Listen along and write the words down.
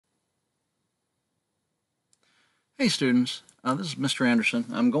Hey students, this is Mr. Anderson.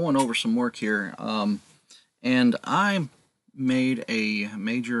 I'm going over some work here, and I made a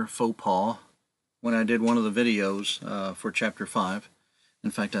major faux pas when I did one of the videos for Chapter 5.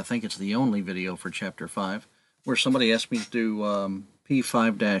 In fact, I think it's the only video for Chapter 5, where somebody asked me to do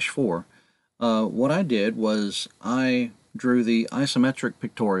P5-4. What I did was I drew the isometric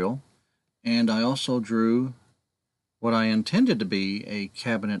pictorial, and I also drew what I intended to be a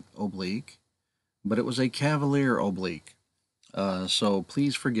cabinet oblique, but it was a cavalier oblique. So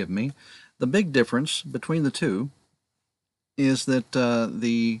please forgive me. The big difference between the two is that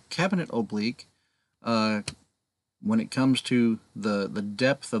the cabinet oblique, when it comes to the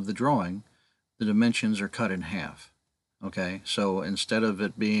depth of the drawing, the dimensions are cut in half. Okay, so instead of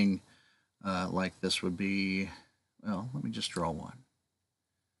it being like this would be, well, let me just draw one.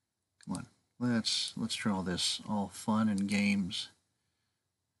 Come on, let's draw this all fun and games.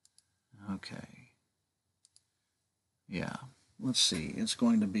 Okay. Yeah, let's see, it's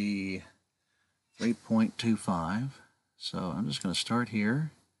going to be 3.25, so I'm just going to start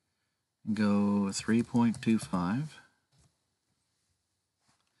here and go 3.25,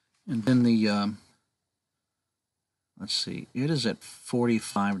 and then the, let's see, it is at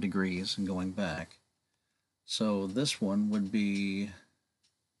 45 degrees and going back, so this one would be,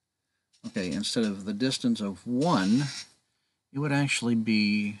 okay, instead of the distance of 1, it would actually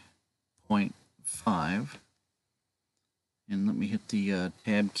be 0.5. And let me hit the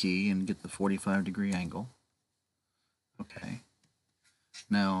tab key and get the 45-degree angle. Okay.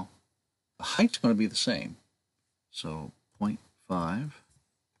 Now, the height's going to be the same. So 0.5.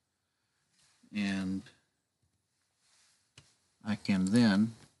 And I can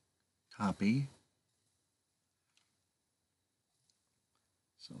then copy.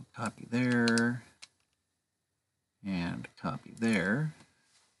 So copy there. And copy there.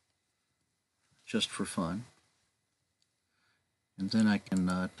 Just for fun. And then I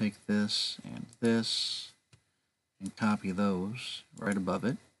can take this and copy those right above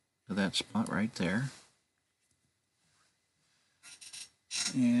it to that spot right there.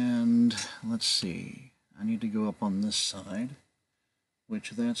 And let's see, I need to go up on this side, which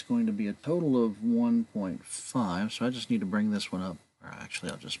that's going to be a total of 1.5, so I just need to bring this one up, or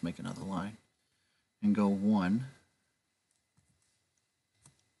actually I'll just make another line and go 1.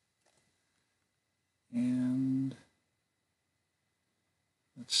 And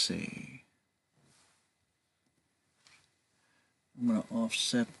let's see, I'm going to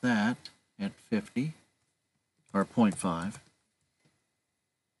offset that at 50, or 0.5,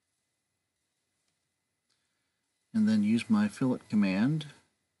 and then use my fillet command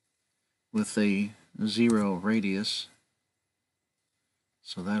with a 0 radius,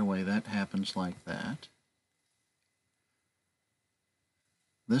 so that way that happens like that.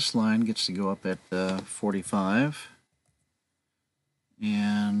 This line gets to go up at 45.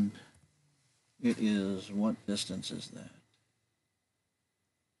 And it is, what distance is that?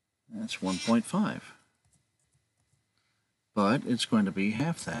 That's 1.5. But it's going to be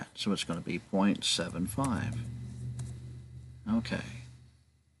half that, so it's going to be 0.75. Okay.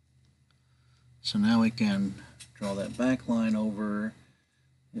 So now we can draw that back line over.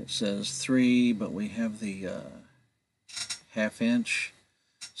 It says 3, but we have the ½ inch,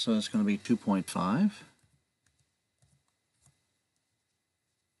 so it's going to be 2.5.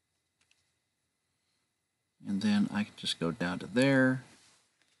 And then I can just go down to there,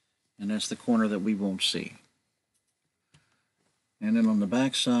 and that's the corner that we won't see. And then on the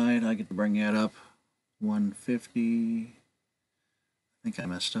back side, I get to bring that up 150. I think I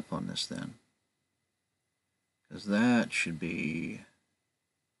messed up on this then, because that should be,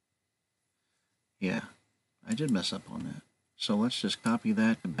 yeah, I did mess up on that. So let's just copy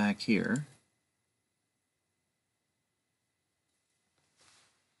that to back here.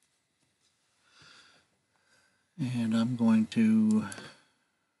 And I'm going to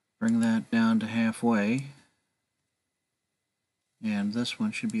bring that down to halfway. And this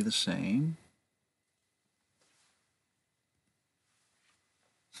one should be the same.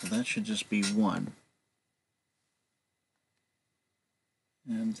 So that should just be 1.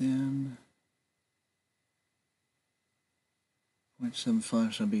 And then 0.75,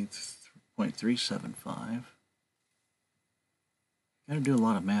 so it'll be 0.375. Got to do a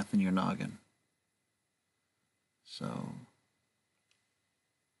lot of math in your noggin. So,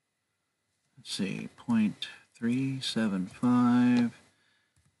 let's see, 0.375,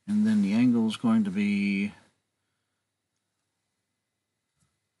 and then the angle is going to be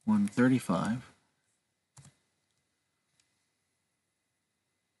 135.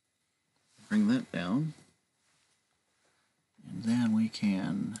 Bring that down, and then we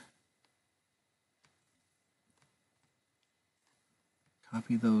can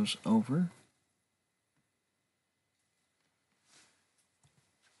copy those over.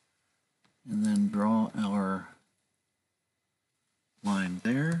 And then draw our line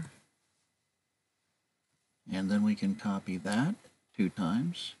there. And then we can copy that 2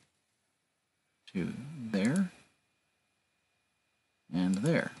 times to there and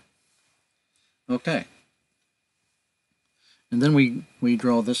there. Okay. And then we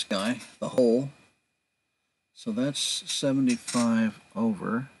draw this guy, the hole. So that's 75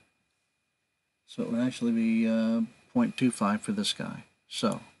 over. So it would actually be 0.25 for this guy.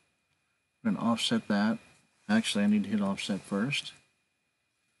 So we're going to offset that. Actually, I need to hit offset first.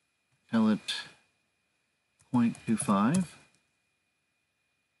 Tell it 0.25.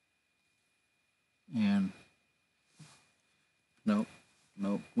 And nope,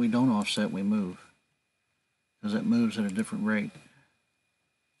 we don't offset, we move. Because it moves at a different rate.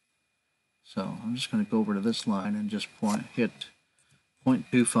 So I'm just going to go over to this line and just hit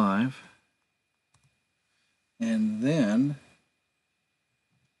 0.25. And then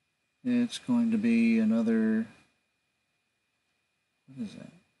it's going to be another, what is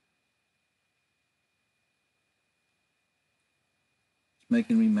that? It's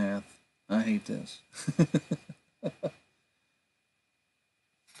making me math. I hate this.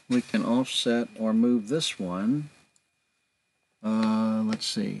 We can offset or move this one. Let's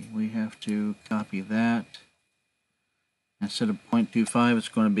see, we have to copy that. Instead of 0.25, it's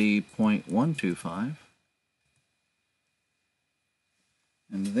going to be 0.125.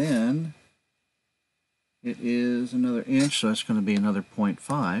 And then it is another inch, so it's going to be another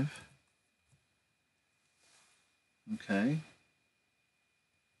 0.5. Okay.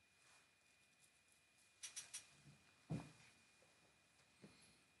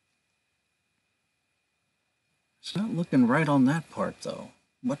 It's not looking right on that part, though.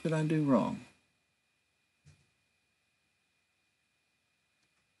 What did I do wrong?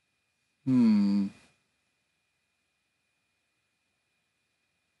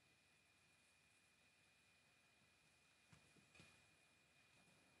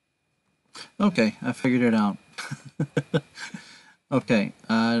 Okay, I figured it out. Okay,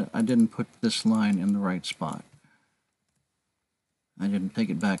 I didn't put this line in the right spot. I didn't take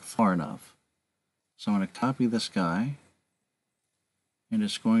it back far enough. So I'm going to copy this guy, and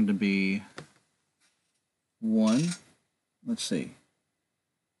it's going to be 1, let's see,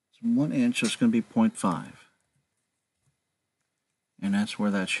 it's 1 inch, so it's going to be 0.5. And that's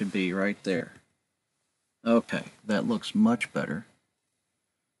where that should be, right there. Okay, that looks much better.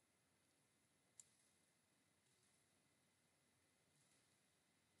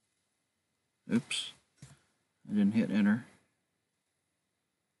 Oops, I didn't hit enter.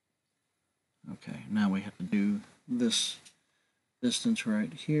 Okay, now we have to do this distance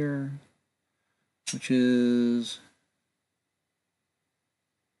right here, which is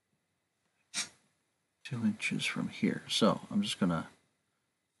 2 inches from here. So I'm just going to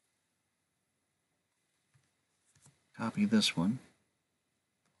copy this one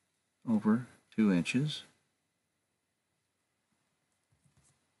over 2 inches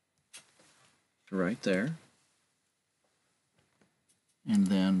to right there, and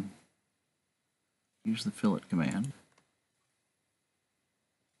then use the fillet command.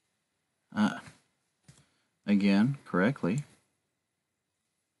 Again, correctly.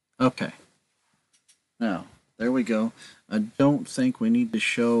 Okay. Now, there we go. I don't think we need to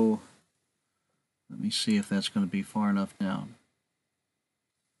show, let me see if that's going to be far enough down.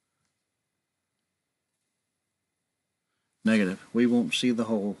 Negative. We won't see the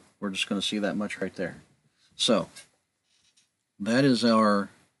hole. We're just going to see that much right there. So, that is our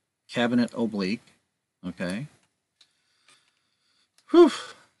cabinet oblique. Okay. Whew.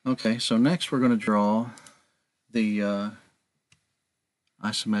 Okay, so next we're going to draw the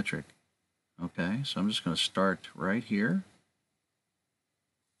isometric. Okay, so I'm just going to start right here.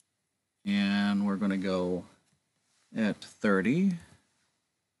 And we're going to go at 30.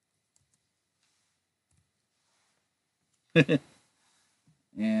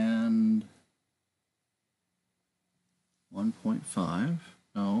 And 1.5.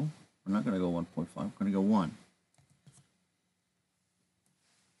 No, we're not going to go 1.5. We're going to go 1.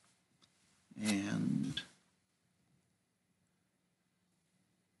 And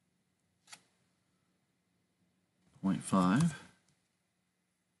 0.5.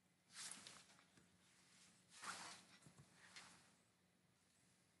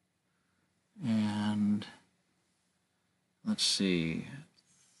 And let's see,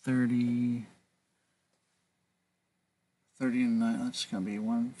 30 and 9, that's going to be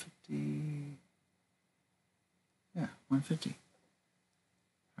 150. Yeah, 150.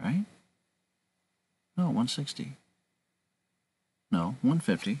 Right? No, 160. No, No,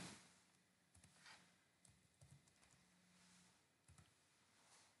 150.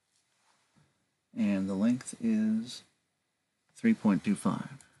 And the length is 3.25.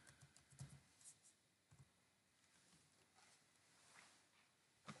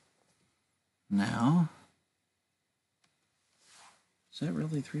 Now, is that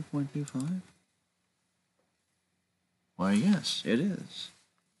really 3.25? Why, yes, it is.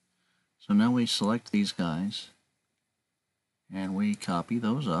 So now we select these guys, and we copy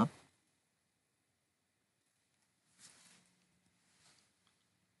those up.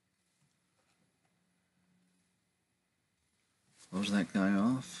 Close that guy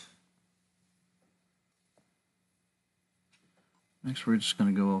off. Next, we're just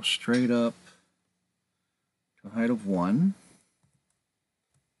going to go straight up to a height of 1.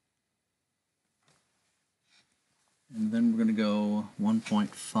 And then we're going to go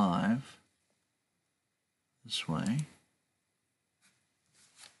 1.5 this way.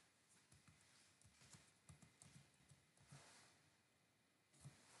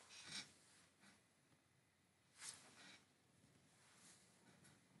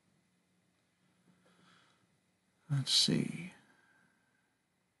 Let's see.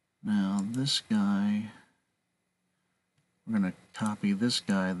 Now this guy, we're going to copy this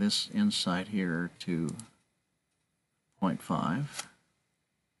guy, this inside here, to 0.5.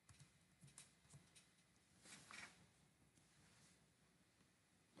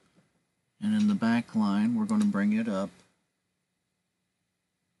 And in the back line, we're going to bring it up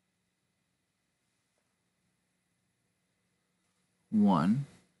 1,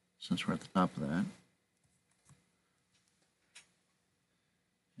 since we're at the top of that.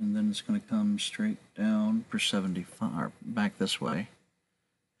 And then it's going to come straight down for 75, or back this way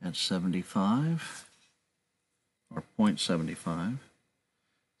at 75, or 0.75.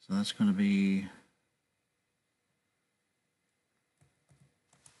 So that's going to be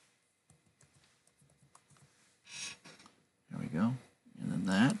there we go, and then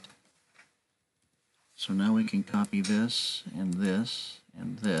that. So now we can copy this and this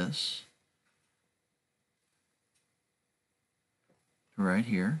and this to right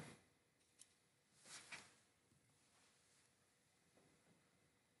here.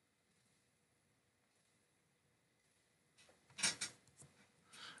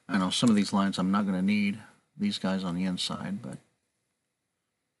 I know some of these lines I'm not going to need these guys on the inside, but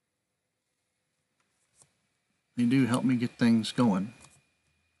they do help me get things going.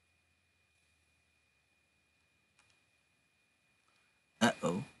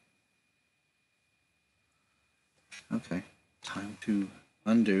 Uh-oh. Okay, time to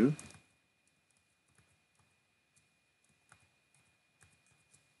undo.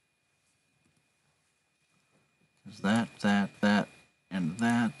 Because that, and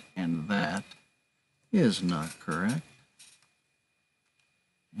that is not correct.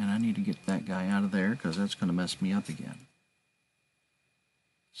 And I need to get that guy out of there because that's going to mess me up again.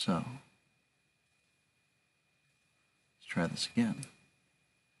 So, let's try this again.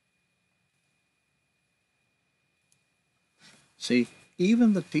 See,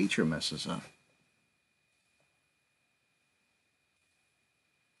 even the teacher messes up.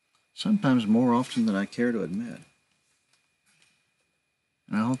 Sometimes more often than I care to admit.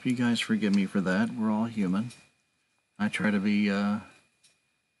 And I hope you guys forgive me for that. We're all human. I try to be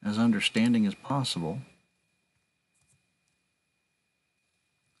as understanding as possible.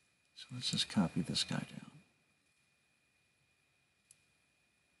 So let's just copy this guy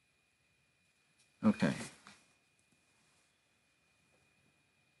down. Okay.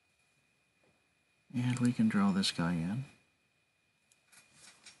 And we can draw this guy in.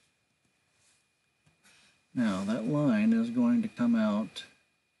 Now that line is going to come out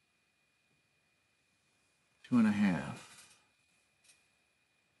 2.5.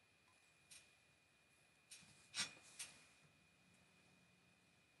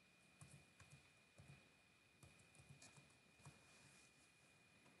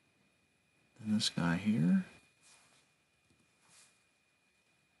 And this guy here.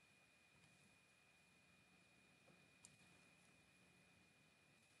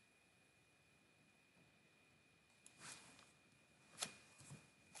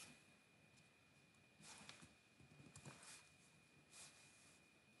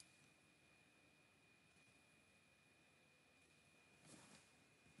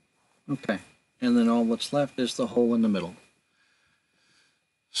 Okay, and then all that's left is the hole in the middle.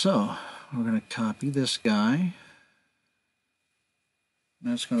 So, we're going to copy this guy.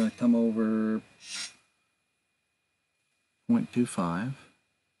 That's going to come over 0.25.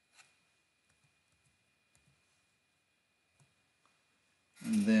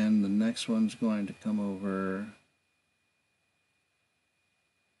 And then the next one's going to come over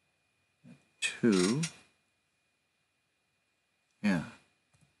 2. Yeah.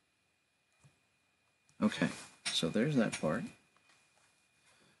 Okay, so there's that part.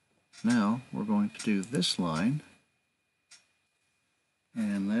 Now we're going to do this line,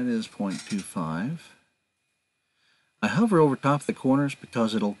 and that is 0.25. I hover over top of the corners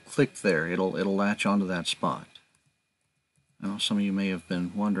because it'll click there. It'll latch onto that spot. Now some of you may have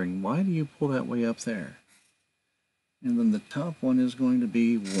been wondering, why do you pull that way up there? And then the top one is going to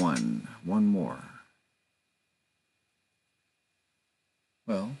be 1 more.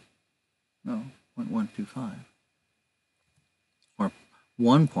 Well, no, 0.125. Or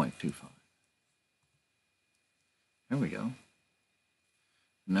 1.25. There we go.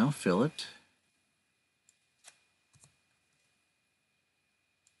 Now fill it.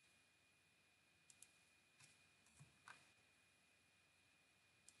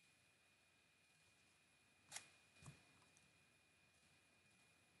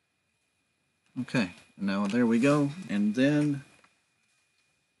 Okay, now there we go. And then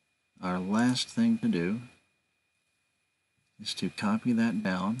our last thing to do is to copy that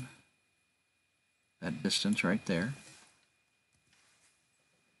down, that distance right there.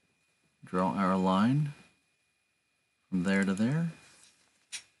 Draw our line from there to there.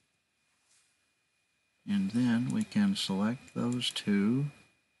 And then we can select those two,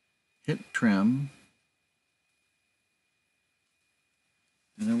 hit trim,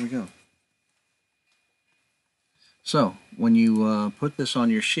 and there we go. So when you put this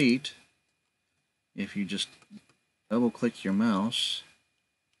on your sheet, if you just double click your mouse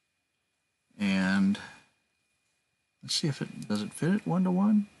and let's see if does it fit it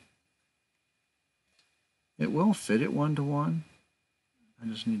 1-to-1? It will fit it 1-to-1. I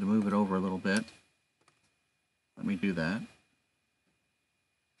just need to move it over a little bit. Let me do that.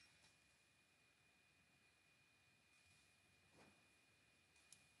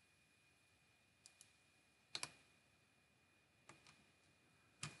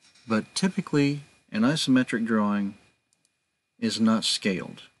 But typically, an isometric drawing is not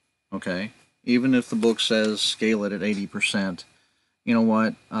scaled, okay? Even if the book says scale it at 80%, you know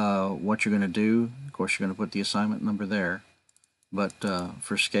what? What you're going to do, of course, you're going to put the assignment number there. But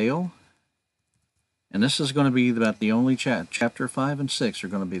for scale, and this is going to be about the only chapter 5 and 6 are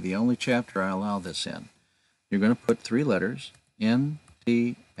going to be the only chapter I allow this in. You're going to put 3 letters,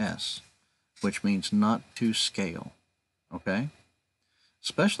 NTS, which means not to scale, okay?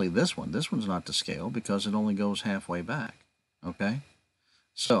 Especially this one. This one's not to scale because it only goes halfway back, okay?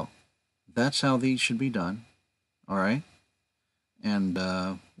 So that's how these should be done, all right? And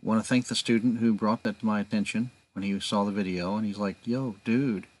want to thank the student who brought that to my attention when he saw the video, and he's like, yo,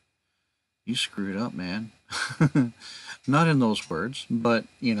 dude, you screwed up, man. Not in those words, but,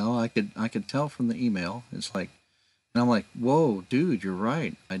 you know, I could tell from the email. It's like, and I'm like, whoa, dude, you're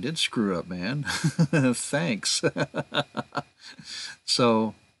right. I did screw up, man. Thanks.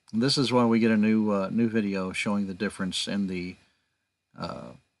 So this is why we get a new video showing the difference in the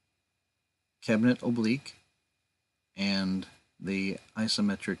cabinet oblique and the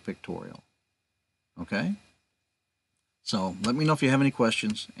isometric pictorial. Okay? So let me know if you have any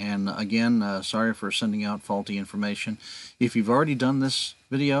questions. And again, sorry for sending out faulty information. If you've already done this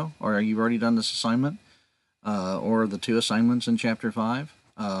video, or you've already done this assignment, or the 2 assignments in Chapter 5,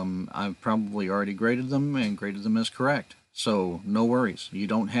 I've probably already graded them and graded them as correct. So no worries. You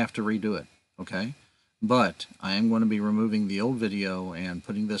don't have to redo it. Okay? But I am going to be removing the old video and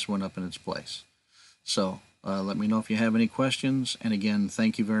putting this one up in its place. So let me know if you have any questions. And again,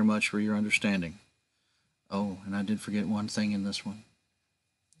 thank you very much for your understanding. Oh, and I did forget one thing in this one.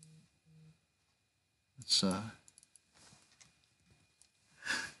 It's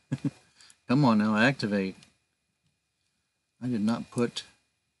come on now, activate. I did not put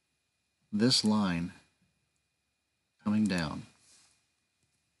this line coming down.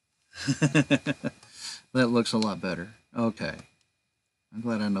 That looks a lot better. Okay. I'm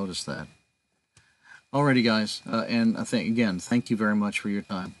glad I noticed that. Alrighty, guys. And I think, again, thank you very much for your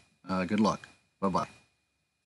time. Good luck. Bye-bye.